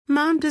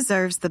Mom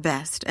deserves the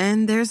best,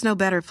 and there's no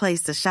better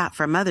place to shop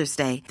for Mother's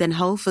Day than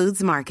Whole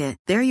Foods Market.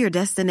 They're your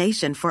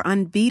destination for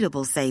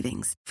unbeatable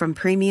savings, from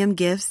premium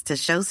gifts to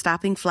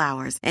show-stopping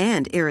flowers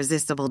and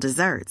irresistible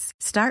desserts.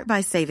 Start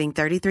by saving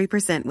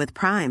 33% with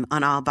Prime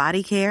on all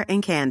body care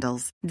and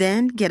candles.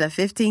 Then get a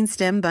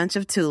 15-stem bunch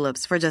of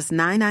tulips for just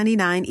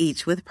 $9.99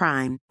 each with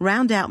Prime.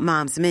 Round out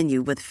Mom's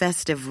menu with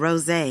festive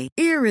rosé,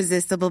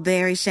 irresistible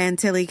berry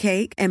chantilly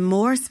cake, and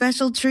more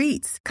special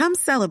treats. Come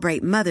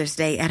celebrate Mother's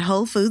Day at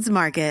Whole Foods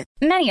Market.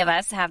 Many of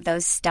us have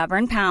those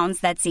stubborn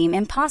pounds that seem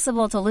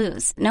impossible to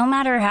lose, no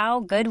matter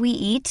how good we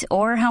eat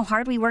or how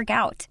hard we work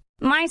out.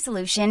 My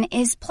solution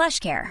is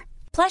PlushCare.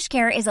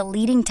 PlushCare is a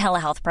leading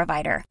telehealth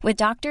provider with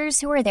doctors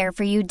who are there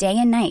for you day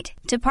and night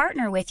to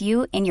partner with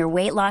you in your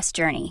weight loss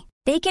journey.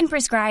 They can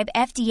prescribe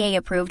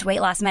FDA-approved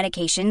weight loss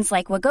medications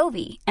like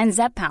Wegovy and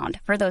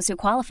Zepbound for those who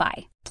qualify.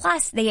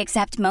 Plus, they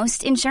accept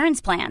most insurance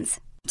plans.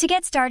 To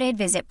get started,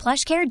 visit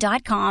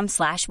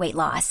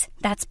plushcare.com/weightloss.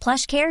 That's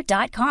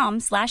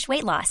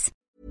plushcare.com/weightloss.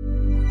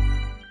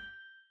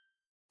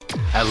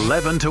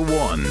 11 to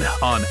 1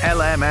 on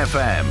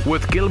LMFM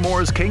with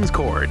Gilmore's Kings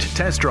Court.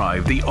 Test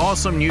drive the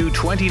awesome new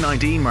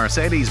 2019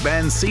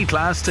 Mercedes-Benz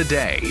C-Class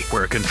today,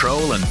 where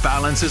control and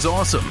balance is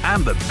awesome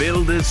and the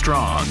build is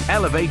strong.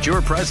 Elevate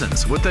your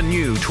presence with the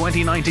new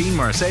 2019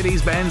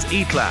 Mercedes-Benz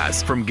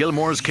E-Class from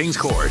Gilmore's Kings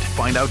Court.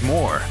 Find out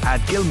more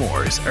at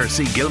Gilmore's or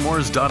see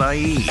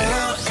gilmores.ie.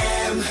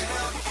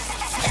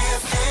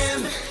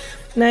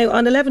 Now,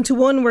 on 11 to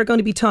 1, we're going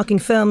to be talking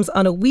films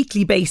on a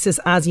weekly basis.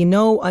 As you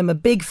know, I'm a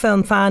big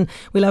film fan.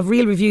 We'll have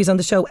real reviews on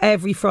the show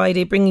every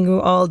Friday, bringing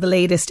you all the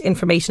latest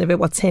information about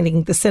what's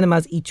hitting the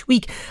cinemas each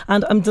week.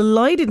 And I'm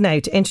delighted now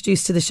to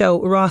introduce to the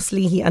show Ross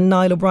Leahy and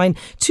Niall O'Brien,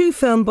 two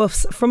film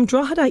buffs from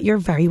Drogheda. You're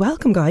very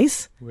welcome,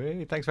 guys.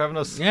 Hey, thanks for having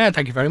us. Yeah,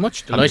 thank you very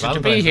much. Delighted to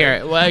be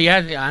here. Well,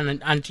 yeah,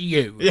 and to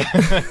you. Yeah.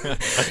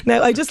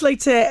 Now, I'd just like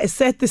to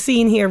set the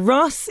scene here.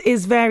 Ross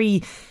is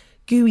very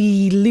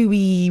gooey,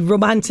 Louis,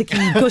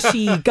 romantic-y,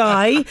 gushy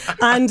guy,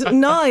 and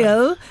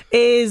Niall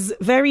is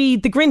very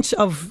the Grinch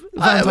of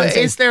Valentine's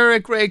Day. Is there a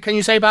great, can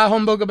you say bah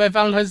humbug about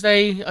Valentine's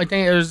Day? I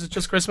think it was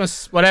just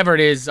Christmas. Whatever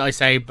it is, I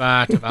say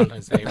bah to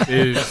Valentine's Day.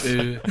 Boo,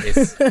 boo,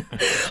 this.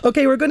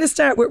 Okay, we're going to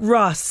start with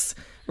Ross.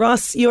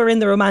 Ross, you're in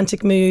the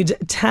romantic mood.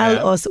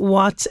 Tell us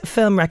what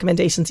film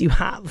recommendations you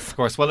have. Of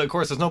course,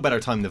 there's no better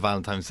time than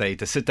Valentine's Day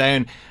to sit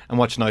down and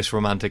watch a nice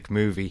romantic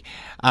movie.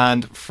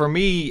 And for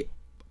me,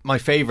 my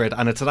favourite,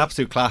 and it's an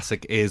absolute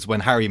classic, is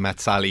When Harry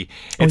Met Sally.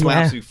 It's my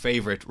absolute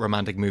favourite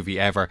romantic movie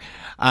ever.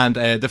 And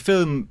the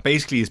film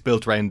basically is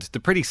built around the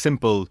pretty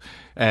simple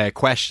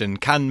question: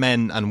 can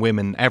men and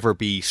women ever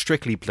be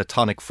strictly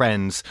platonic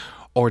friends,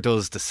 or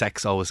does the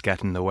sex always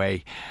get in the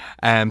way?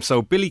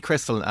 So Billy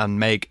Crystal and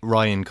Meg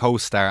Ryan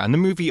co-star, and the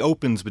movie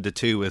opens with the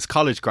two as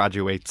college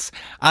graduates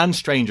and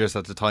strangers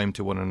at the time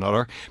to one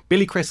another.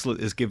 Billy Crystal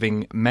is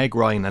giving Meg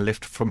Ryan a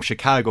lift from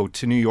Chicago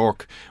to New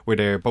York, where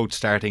they're both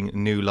starting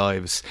new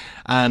lives.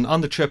 And on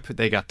the trip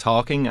they get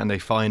talking and they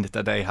find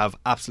that they have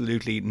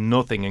absolutely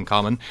nothing in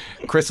common.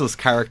 Crystal's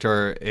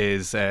character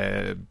is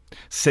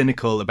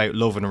cynical about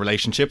love and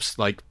relationships,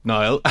 like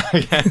Niall,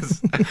 I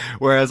guess,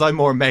 whereas I'm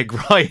more Meg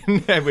Ryan,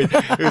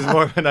 who's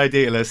more of an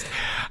idealist.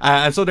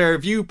 And so their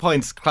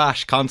viewpoints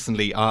clash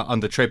constantly on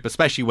the trip,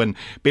 especially when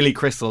Billy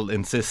Crystal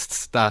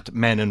insists that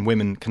men and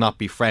women cannot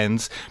be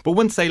friends. But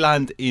once they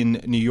land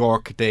in New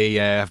York, they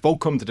have both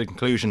come to the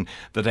conclusion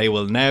that they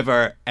will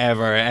never,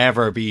 ever,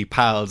 ever be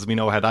pals. We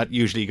know how that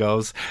usually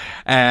goes.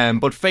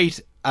 But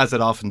fate, as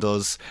it often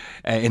does,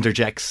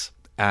 interjects.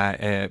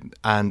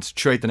 And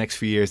throughout the next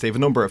few years they have a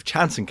number of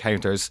chance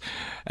encounters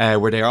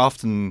where they are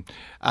often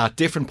at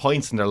different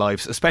points in their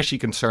lives, especially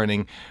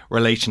concerning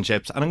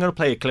relationships. And I'm going to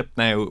play a clip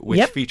now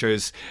which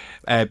features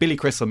Billy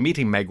Crystal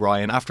meeting Meg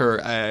Ryan after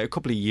a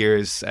couple of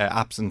years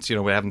absence. You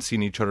know, we haven't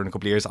seen each other in a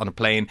couple of years on a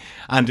plane,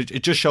 and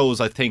it just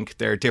shows, I think,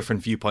 their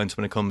different viewpoints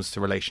when it comes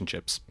to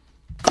relationships.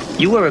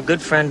 You were a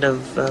good friend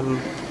of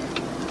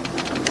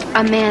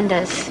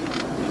Amanda's.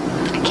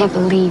 I can't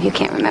believe you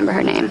can't remember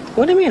her name.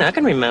 What do you mean? I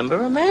can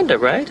remember. Amanda,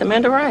 right?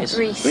 Amanda Rice.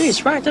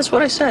 Reese, right. That's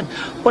what I said.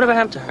 Whatever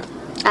happened to her?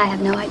 I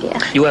have no idea.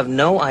 You have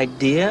no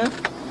idea?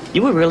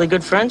 You were really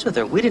good friends with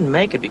her. We didn't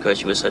make it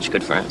because you were such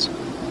good friends.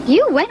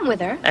 You went with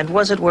her. And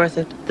was it worth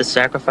it? The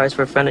sacrifice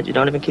for a friend that you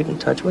don't even keep in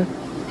touch with?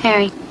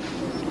 Harry,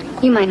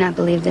 you might not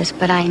believe this,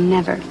 but I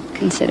never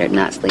considered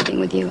not sleeping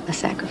with you a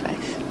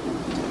sacrifice.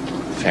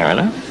 Fair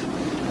enough.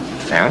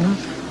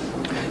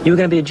 You were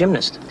going to be a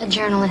gymnast. A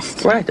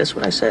journalist. Right, that's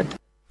what I said.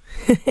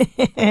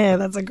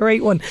 That's a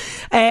great one.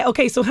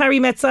 Okay, so Harry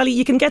Met Sally,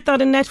 you can get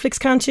that on Netflix,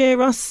 can't you,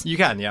 Ross? You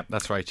can, yeah,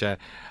 that's right, yeah.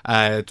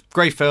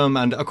 Great film,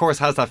 and of course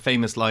has that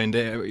famous line,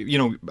 you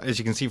know, as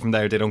you can see from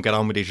there, they don't get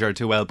on with each other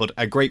too well, but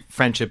a great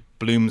friendship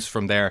blooms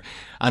from there,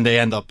 and they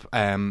end up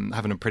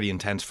having a pretty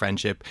intense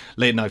friendship.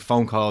 Late night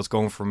phone calls,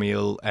 going for a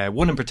meal.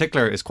 One in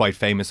particular is quite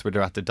famous, where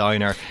they're at the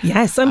diner.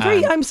 Yes,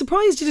 I'm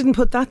surprised you didn't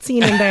put that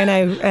scene in there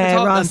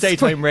now, Ross. On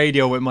daytime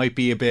radio, it might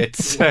be a bit,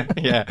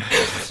 yeah.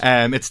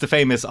 It's the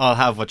famous "I'll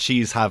have what she's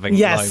she's having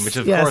line, which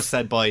is of course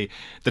said by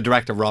the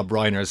director Rob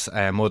Reiner's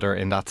mother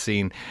in that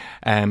scene.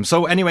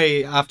 So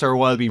anyway, after a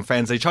while being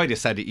friends, they try to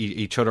set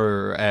each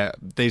other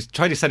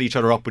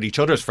up with each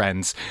other's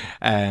friends,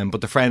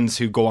 but the friends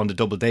who go on the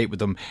double date with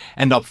them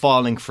end up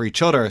falling for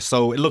each other.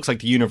 So it looks like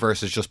the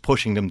universe is just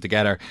pushing them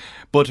together.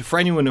 But for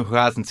anyone who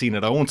hasn't seen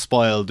it, I won't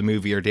spoil the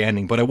movie or the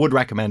ending, but I would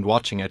recommend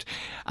watching it.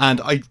 And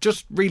I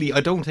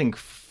don't think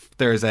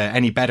there's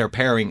any better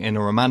pairing in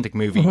a romantic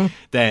movie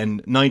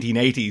than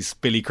 1980s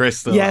Billy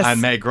Crystal and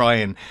Meg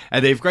Ryan.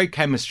 They have great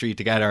chemistry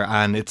together,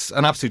 and it's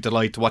an absolute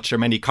delight to watch their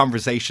many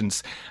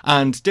conversations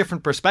and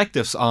different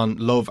perspectives on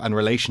love and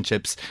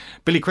relationships.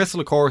 Billy Crystal,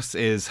 of course,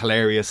 is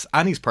hilarious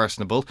and he's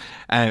personable.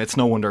 It's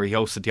no wonder he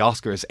hosted the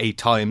Oscars 8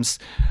 times.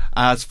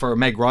 As for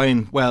Meg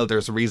Ryan, well,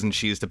 there's a reason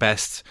she's the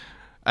best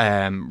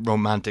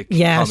romantic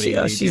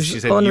comedy.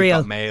 She's in unreal.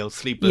 You've Got Mail,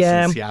 Sleepless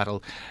in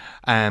Seattle.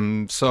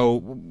 So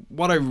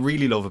what I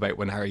really love about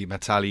When Harry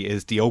Met Sally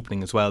is the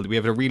opening as well. We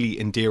have a really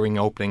endearing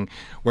opening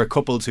where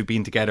couples who've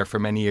been together for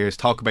many years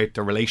talk about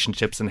their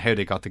relationships and how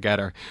they got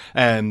together.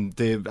 At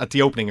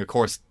the opening, of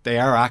course, they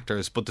are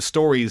actors, but the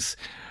stories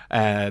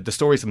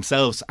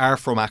themselves are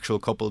from actual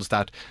couples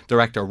that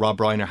director Rob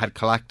Reiner had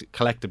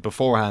collected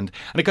beforehand,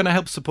 and it kind of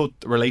helps to put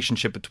the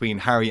relationship between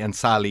Harry and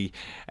Sally,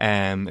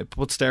 it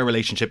puts their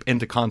relationship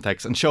into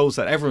context and shows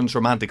that everyone's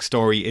romantic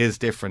story is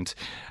different.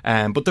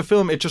 But the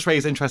film, it just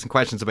raises interesting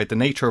questions about the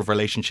nature of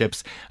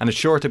relationships, and it's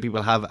sure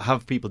to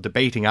have people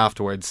debating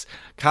afterwards.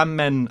 Can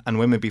men and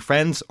women be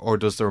friends, or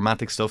does the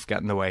romantic stuff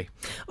get in the way?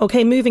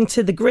 Okay, moving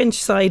to the Grinch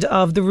side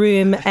of the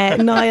room,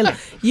 Niall,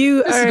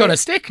 this is going to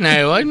stick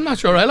now. I'm not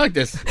sure I like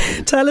this.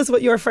 Tell us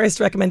what your first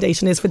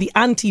recommendation is for the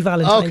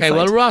anti-Valentine's Okay, side.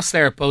 well, Ross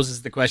there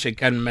poses the question,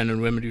 can men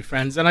and women be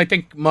friends? And I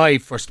think my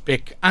first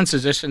pick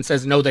answers it and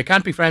says no, they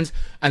can't be friends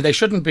and they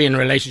shouldn't be in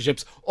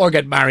relationships or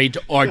get married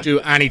or do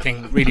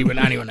anything really with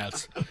anyone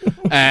else.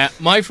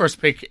 My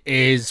first pick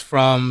is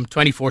from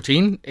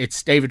 2014.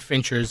 It's David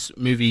Fincher's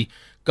movie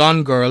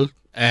Gone Girl,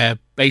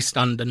 based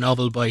on the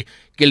novel by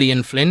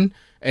Gillian Flynn.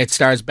 It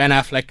stars Ben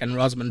Affleck and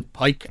Rosamund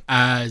Pike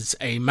as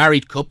a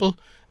married couple.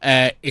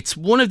 It's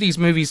one of these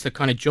movies that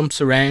kind of jumps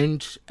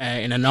around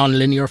in a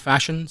non-linear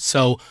fashion,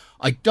 so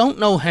I don't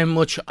know how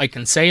much I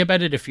can say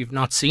about it if you've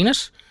not seen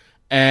it.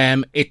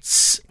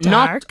 It's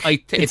dark.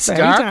 It's very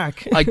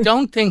dark. I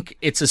don't think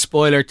it's a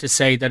spoiler to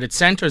say that it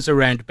centres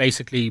around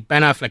basically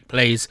Ben Affleck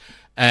plays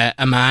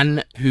a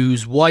man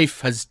whose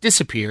wife has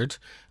disappeared,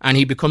 and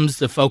he becomes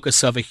the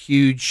focus of a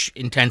huge,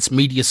 intense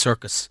media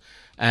circus.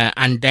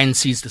 And then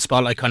sees the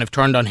spotlight kind of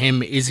turned on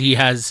him. Is he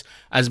as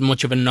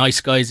much of a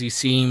nice guy as he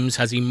seems?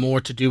 Has he more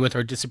to do with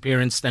her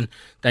disappearance than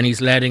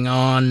he's letting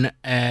on?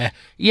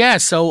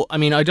 So, I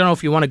mean, I don't know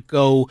if you want to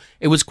go...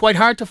 It was quite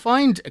hard to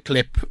find a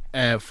clip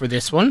for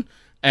this one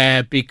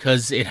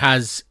because it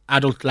has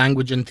adult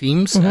language and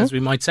themes, as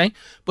we might say.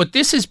 But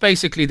this is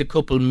basically the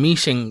couple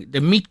meeting, the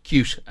meet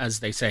cute,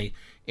 as they say,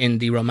 in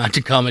the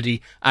romantic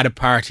comedy at a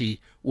party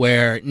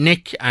where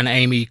Nick and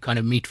Amy kind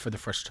of meet for the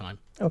first time.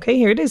 Okay,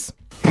 here it is.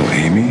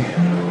 Amy,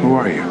 who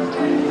are you?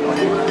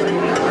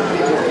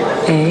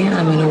 A,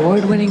 I'm an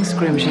award-winning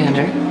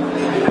scrimshander.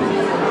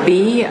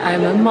 B,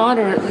 I'm a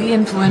moderately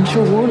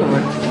influential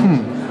warlord.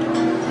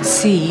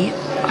 C,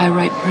 I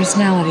write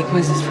personality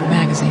quizzes for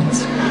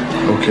magazines.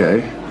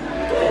 Okay.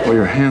 Well,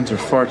 your hands are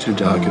far too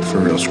delicate for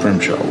real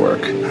scrimshaw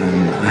work.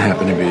 And I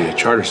happen to be a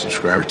charter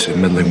subscriber to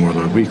Middling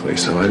Warlord Weekly,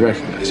 so I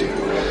recognize you.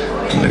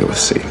 I'm gonna go with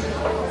C.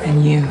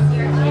 And you?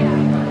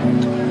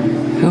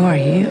 Who are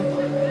you?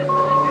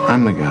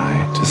 I'm the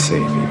guy to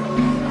save you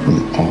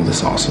from all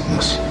this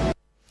awesomeness.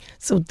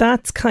 So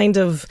that's kind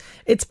of,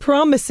 it's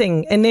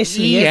promising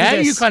initially. Yeah, isn't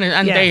it? you kind of,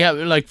 and they have,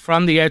 like,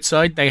 from the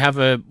outside, they have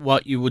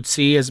what you would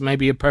see as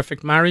maybe a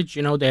perfect marriage.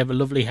 You know, they have a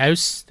lovely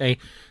house. They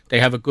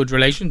have a good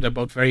relation. They're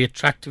both very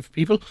attractive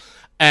people.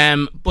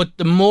 But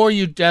the more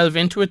you delve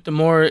into it, the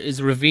more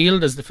is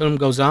revealed as the film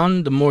goes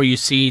on. The more you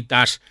see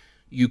that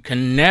you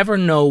can never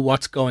know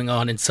what's going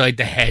on inside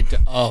the head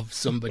of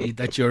somebody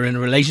that you're in a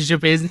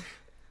relationship with,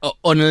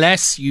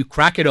 unless you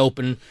crack it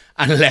open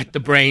and let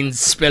the brains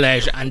spill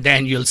out, and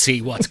then you'll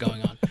see what's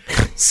going on.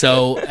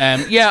 So,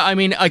 I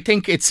mean, I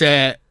think it's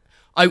when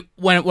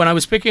I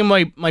was picking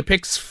my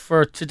picks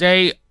for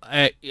today,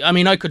 I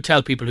mean, I could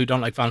tell people who don't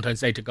like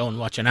Valentine's Day to go and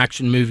watch an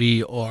action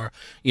movie or,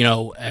 you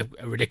know, a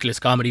ridiculous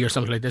comedy or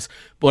something like this.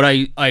 But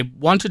I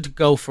wanted to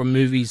go for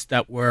movies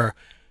that were,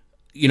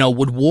 you know,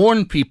 would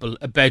warn people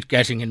about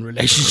getting in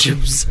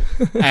relationships.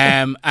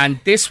 And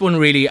this one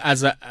really,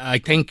 I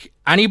think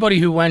anybody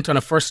who went on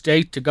a first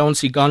date to go and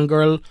see Gone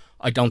Girl,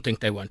 I don't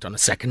think they went on a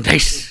second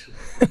date.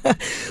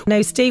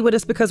 Now stay with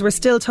us because we're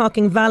still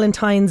talking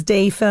Valentine's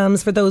Day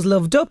films for those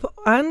loved up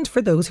and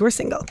for those who are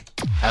single.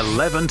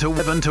 11 to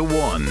 1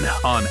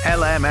 on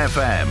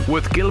LMFM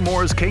with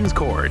Gilmore's Kings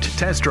Court.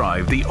 Test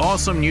drive the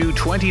awesome new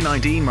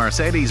 2019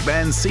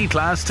 Mercedes-Benz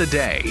C-Class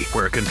today,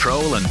 where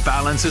control and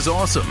balance is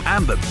awesome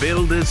and the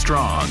build is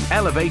strong.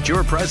 Elevate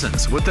your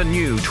presence with the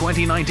new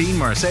 2019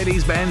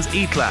 Mercedes-Benz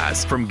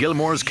E-Class from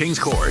Gilmore's Kings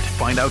Court.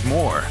 Find out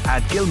more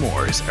at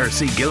Gilmore's or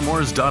see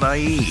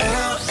gilmores.ie.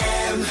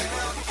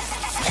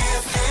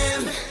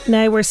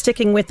 Now we're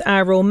sticking with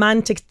our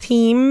romantic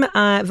theme,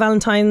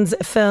 Valentine's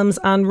films,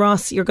 and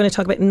Ross, you're going to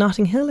talk about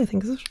Notting Hill, I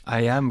think, is it?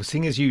 I am.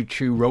 Seeing as you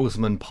threw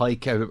Rosamund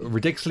Pike, a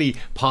ridiculously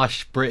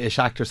posh British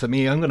actress, at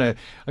me, I'm gonna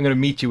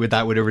meet you with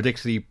that, with a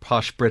ridiculously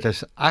posh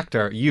British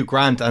actor, Hugh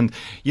Grant. And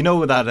you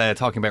know that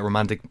talking about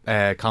romantic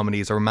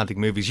comedies or romantic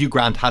movies, Hugh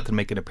Grant had to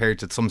make an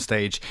appearance at some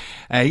stage.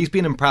 He's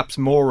been in perhaps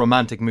more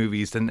romantic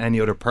movies than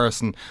any other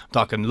person. I'm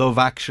talking Love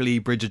Actually,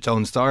 Bridget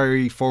Jones'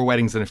 Diary, Four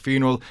Weddings and a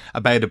Funeral,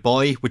 About a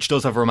Boy, which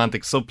does have a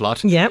romantic subplot.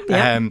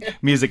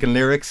 Music and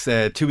Lyrics,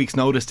 2 Weeks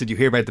Notice, Did You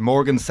Hear About the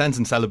Morgans, Sense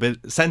and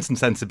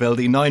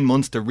Sensibility, 9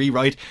 Months to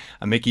Rewrite,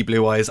 and Mickey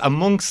Blue Eyes,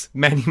 amongst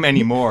many,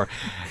 many more.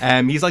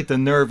 He's like the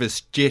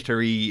nervous,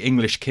 jittery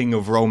English king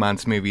of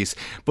romance movies.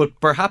 But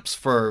perhaps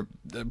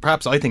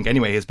I think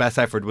anyway, his best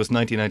effort was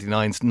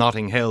 1999's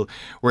Notting Hill,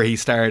 where he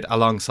starred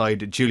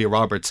alongside Julia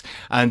Roberts.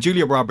 And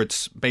Julia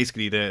Roberts,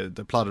 basically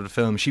the plot of the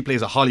film, she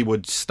plays a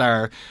Hollywood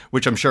star,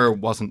 which I'm sure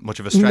wasn't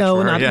much of a stretch for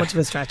her. No, not much of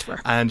a stretch for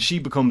her. And she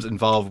becomes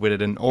involved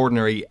with an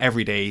ordinary,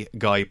 everyday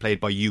guy played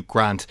by Hugh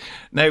Grant.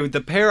 Now, the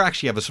pair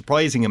actually have a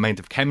surprising amount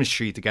of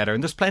chemistry together,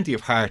 and there's plenty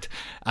of heart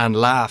and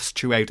laughs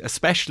throughout,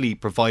 especially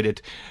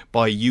provided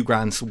by Hugh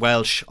Grant's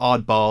Welsh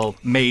oddball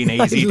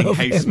mayonnaise eating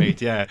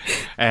housemate.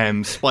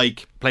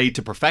 Spike, played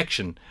to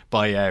perfection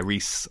by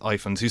Rhys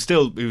Ifans,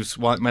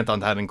 who went on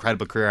to have an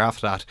incredible career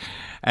after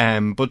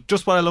that. But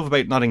just what I love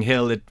about Notting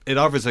Hill, it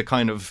offers a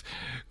kind of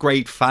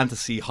great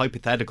fantasy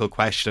hypothetical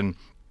question.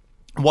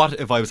 What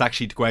if I was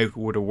actually to go out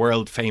with a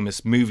world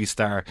famous movie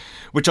star?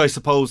 Which I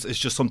suppose is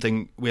just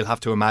something we'll have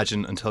to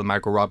imagine until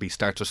Margot Robbie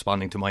starts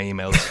responding to my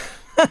emails.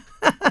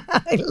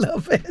 I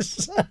love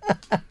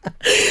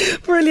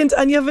it. Brilliant.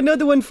 And you have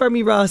another one for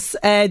me, Ross.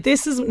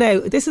 This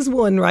is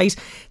one, right,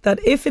 that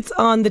if it's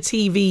on the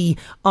TV,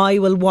 I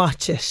will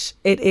watch it.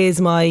 It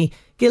is my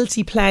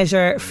guilty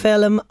pleasure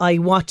film. I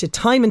watch it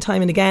time and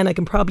time and again. I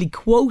can probably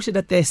quote it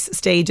at this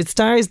stage. It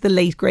stars the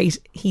late great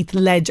Heath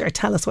Ledger.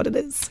 Tell us what it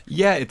is.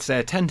 Yeah, it's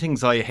 10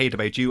 Things I Hate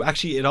About You.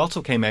 Actually, it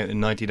also came out in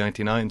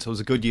 1999, so it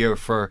was a good year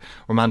for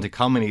romantic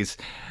comedies.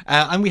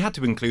 And we had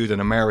to include an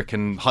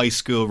American high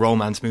school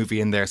romance movie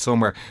in there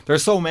somewhere. There are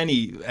so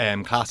many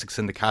classics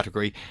in the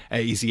category.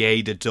 Easy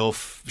A, The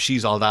Duff,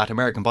 She's All That,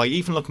 American Pie.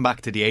 Even looking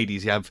back to the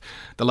 80s, you have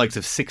the likes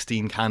of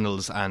 16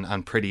 Candles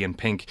and Pretty in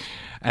Pink.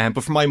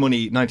 But for my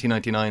money,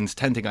 1999's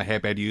 10 Things I Hate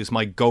About You is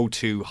my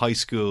go-to high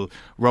school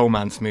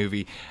romance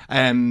movie.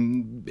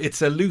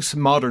 It's a loose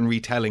modern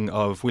retelling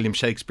of William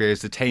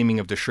Shakespeare's The Taming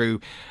of the Shrew,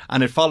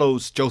 and it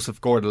follows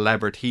Joseph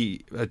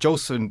Gordon-Levitt.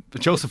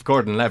 Joseph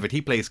Gordon-Levitt,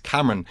 he plays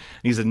Cameron.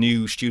 He's a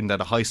new student at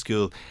a high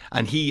school,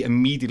 and he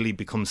immediately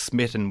becomes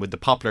smitten with the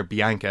popular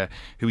Bianca,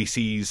 who he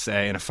sees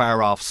in a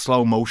far-off,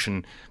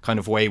 slow-motion kind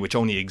of way, which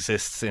only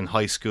exists in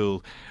high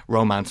school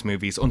romance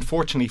movies.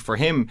 Unfortunately for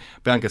him,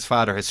 Bianca's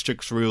father has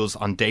strict rules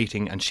on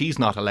dating, and she's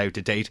not allowed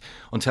to date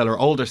until her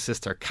older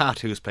sister Kat,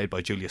 who's played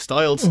by Julia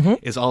Stiles,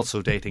 is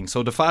also dating.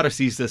 So the father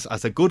sees this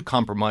as a good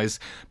compromise,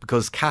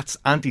 because Kat's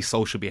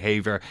antisocial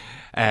behaviour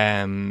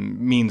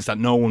means that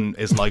no one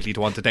is likely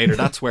to want to date her.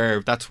 That's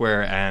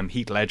where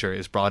Heath Ledger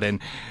is brought in.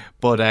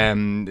 But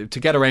to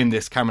get around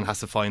this, Cameron has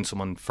to find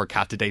someone for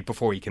Kat to date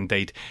before he can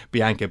date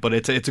Bianca. But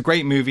it's a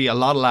great movie, a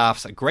lot of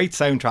laughs, a great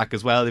soundtrack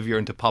as well if you're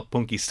into pop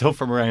punky stuff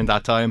from around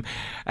that time.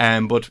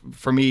 But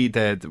for me,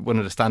 one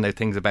of the standout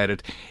things about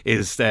it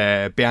is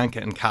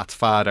Bianca and Kat's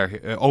father,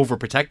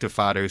 overprotective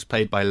father, who's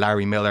played by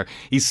Larry Miller.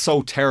 He's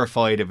so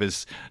terrified of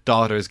his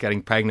daughters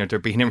getting pregnant or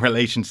being in a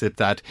relationship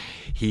that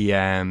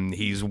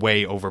he's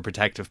way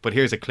overprotective. But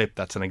here's a clip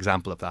that's an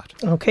example of that.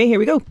 Okay, here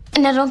we go.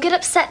 Now don't get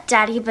upset,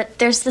 Daddy, but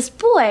there's this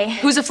boy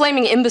who's a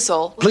flaming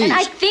imbecile. Please. And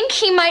I think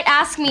he might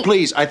ask me.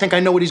 Please, I think I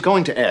know what he's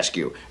going to ask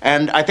you.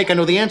 And I think I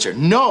know the answer.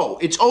 No,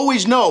 it's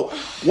always no.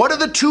 What are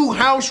the 2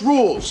 house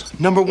rules?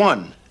 Number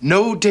 1,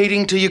 no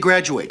dating till you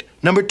graduate.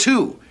 Number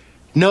 2,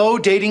 no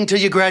dating till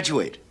you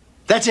graduate.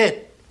 That's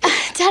it.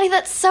 Daddy,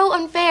 that's so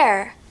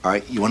unfair. All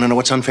right, you want to know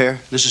what's unfair?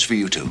 This is for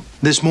you two.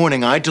 This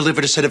morning, I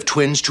delivered a set of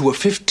twins to a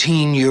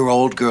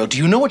 15-year-old girl. Do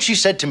you know what she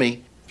said to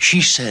me?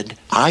 She said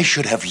I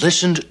should have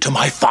listened to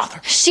my father.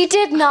 She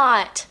did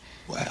not.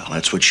 Well,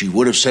 that's what she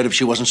would have said if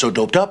she wasn't so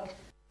doped up.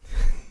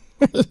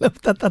 I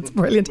love that. That's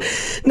brilliant.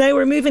 Now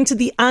we're moving to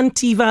the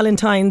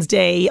anti-Valentine's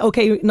Day.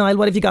 Okay, Niall,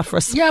 what have you got for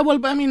us? Yeah,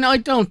 well, I mean, I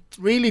don't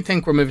really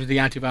think we're moving to the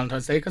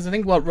anti-Valentine's Day, because I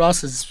think what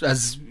Ross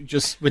has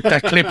just with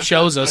that clip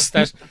shows us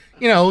that,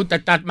 you know,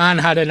 that man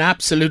had an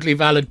absolutely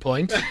valid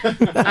point.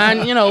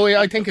 And, you know,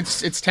 I think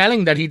it's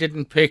telling that he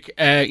didn't pick,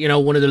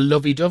 one of the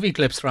lovey-dovey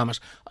clips from it.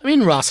 I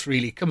mean, Ross,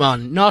 really, come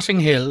on. Notting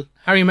Hill,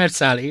 Harry Met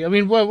Sally. I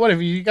mean, what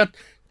have you got?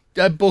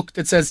 A book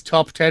that says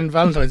top 10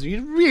 Valentine's.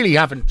 You really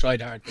haven't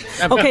tried hard.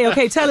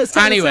 Okay, tell us.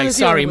 Anyway,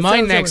 sorry,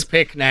 my next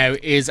pick now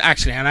is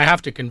actually, and I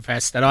have to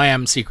confess that I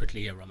am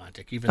secretly a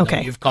romantic, even though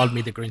you've called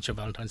me the Grinch of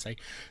Valentine's Day.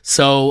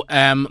 So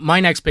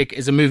my next pick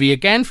is a movie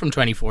again from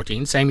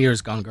 2014, same year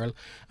as Gone Girl,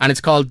 and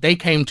it's called They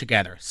Came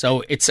Together.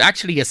 So it's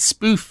actually a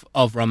spoof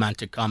of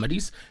romantic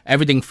comedies,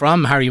 everything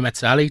from Harry Met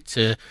Sally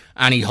to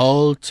Annie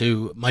Hall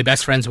to My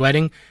Best Friend's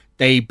Wedding.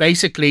 They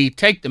basically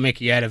take the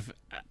mickey out of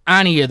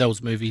any of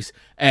those movies.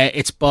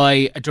 It's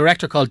by a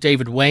director called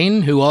David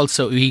Wayne,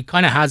 he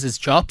kind of has his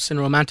chops in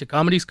romantic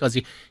comedies because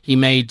he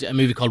made a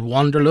movie called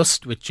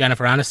Wanderlust with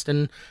Jennifer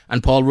Aniston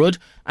and Paul Rudd,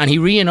 and he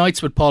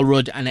reunites with Paul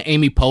Rudd and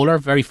Amy Poehler,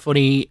 very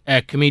funny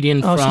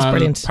comedian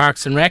from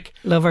Parks and Rec.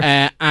 Love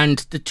her. And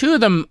the two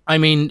of them, I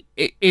mean,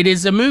 it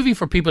is a movie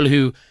for people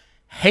who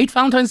hate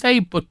Valentine's Day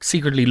but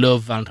secretly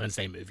love Valentine's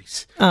Day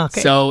movies. Okay.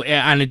 So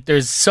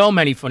there's so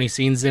many funny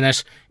scenes in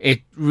it.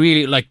 It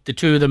really, like, the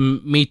two of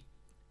them meet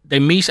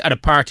at a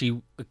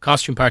party, a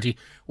costume party,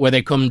 where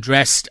they come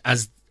dressed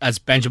as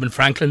Benjamin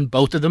Franklin,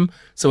 both of them,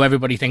 so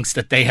everybody thinks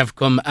that they have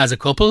come as a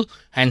couple,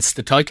 hence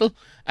the title.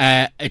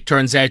 It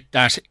turns out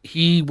that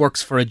he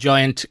works for a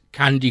giant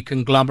candy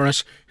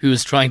conglomerate who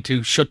is trying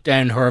to shut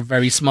down her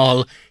very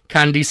small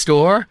candy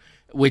store,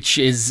 which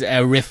is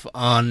a riff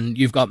on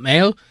You've Got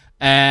Mail.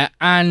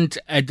 And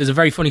there's a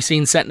very funny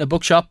scene set in a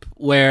bookshop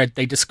where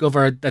they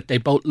discover that they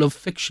both love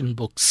fiction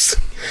books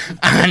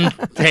and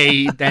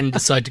they then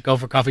decide to go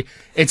for coffee.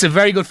 It's a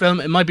very good film.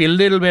 It might be a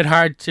little bit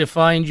hard to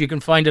find. You can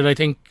find it, I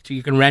think,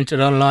 you can rent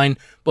it online,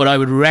 but I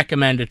would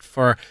recommend it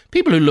for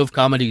people who love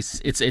comedies.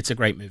 It's a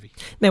great movie.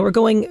 Now we're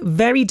going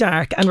very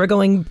dark and we're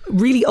going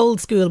really old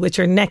school with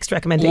your next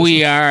recommendation.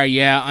 We are,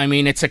 yeah. I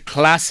mean, it's a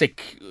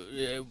classic.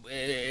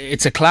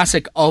 It's a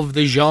classic of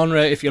the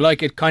genre, if you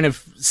like. It kind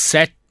of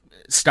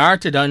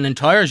started an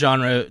entire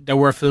genre. There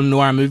were film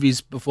noir movies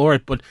before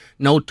it, but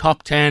no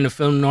top 10 of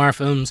film noir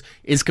films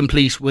is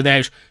complete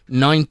without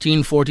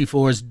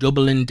 1944's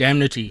Double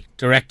Indemnity,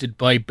 directed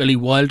by Billy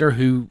Wilder,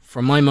 who,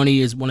 for my money,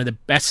 is one of the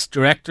best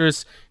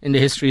directors in the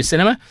history of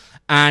cinema.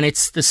 And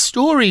it's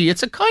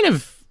a kind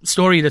of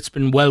story that's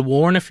been well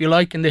worn, if you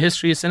like, in the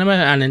history of cinema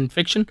and in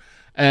fiction.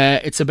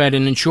 It's about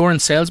an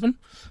insurance salesman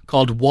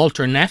called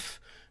Walter Neff,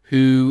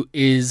 who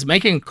is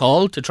making a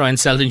call to try and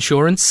sell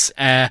insurance,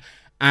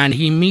 and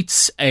he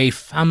meets a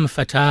femme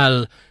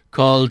fatale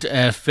called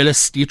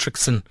Phyllis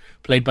Dietrichson,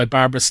 played by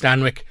Barbara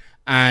Stanwyck.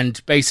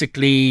 And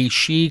basically,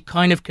 she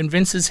kind of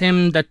convinces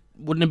him that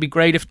wouldn't it be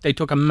great if they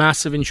took a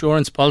massive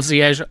insurance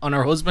policy out on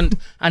her husband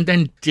and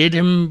then did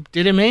him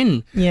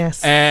in.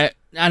 Yes. And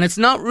it's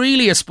not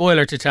really a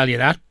spoiler to tell you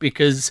that,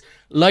 because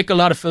like a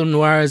lot of film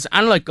noirs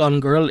and like Gone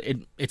Girl,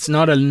 it's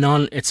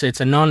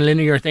a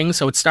non-linear thing.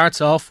 So it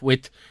starts off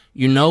with,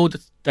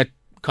 that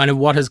kind of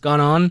what has gone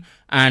on,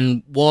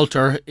 and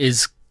Walter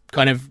is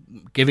kind of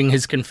giving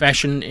his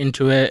confession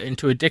into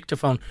a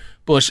dictaphone.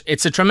 But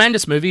it's a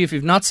tremendous movie. If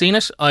you've not seen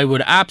it, I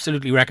would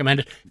absolutely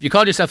recommend it. If you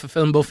call yourself a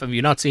film buff and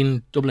you've not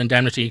seen Double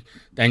Indemnity,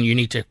 then you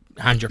need to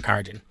hand your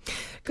card in.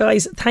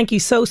 Guys, thank you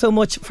so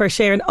much for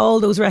sharing all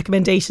those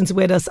recommendations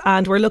with us,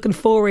 and we're looking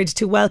forward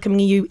to welcoming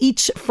you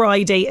each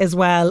Friday as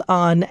well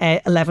on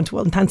 11 to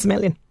 1. Thanks a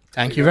million.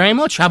 Thank you very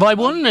much. Have I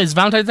won? Is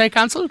Valentine's Day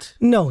cancelled?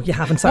 No, you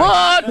haven't. Sorry.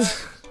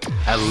 What?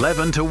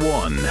 11 to 1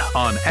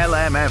 on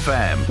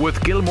LMFM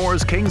with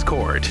Gilmore's Kings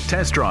Court.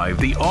 Test drive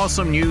the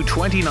awesome new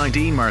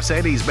 2019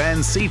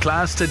 Mercedes-Benz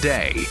C-Class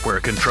today, where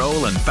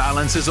control and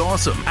balance is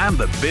awesome and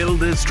the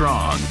build is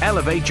strong.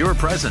 Elevate your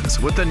presence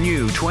with the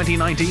new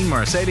 2019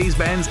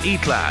 Mercedes-Benz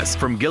E-Class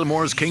from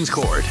Gilmore's Kings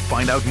Court.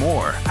 Find out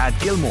more at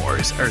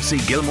Gilmore's or see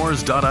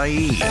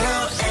gilmores.ie.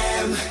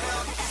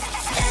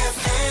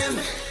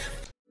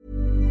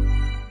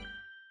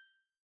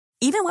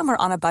 Even when we're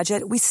on a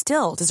budget, we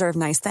still deserve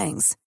nice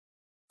things.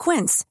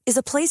 Quince is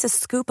a place to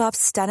scoop up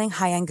stunning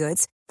high-end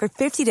goods for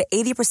 50 to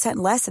 80%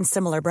 less than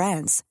similar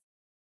brands.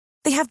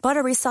 They have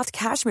buttery soft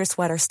cashmere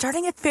sweaters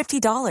starting at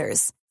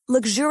 $50,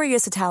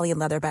 luxurious Italian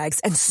leather bags,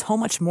 and so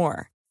much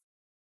more.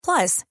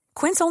 Plus,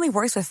 Quince only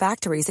works with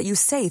factories that use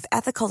safe,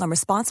 ethical, and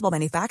responsible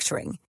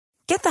manufacturing.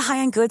 Get the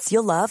high-end goods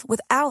you'll love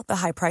without the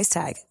high price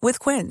tag with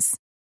Quince.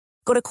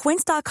 Go to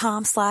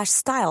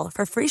quince.com/style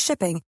for free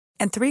shipping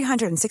and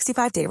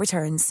 365-day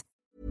returns.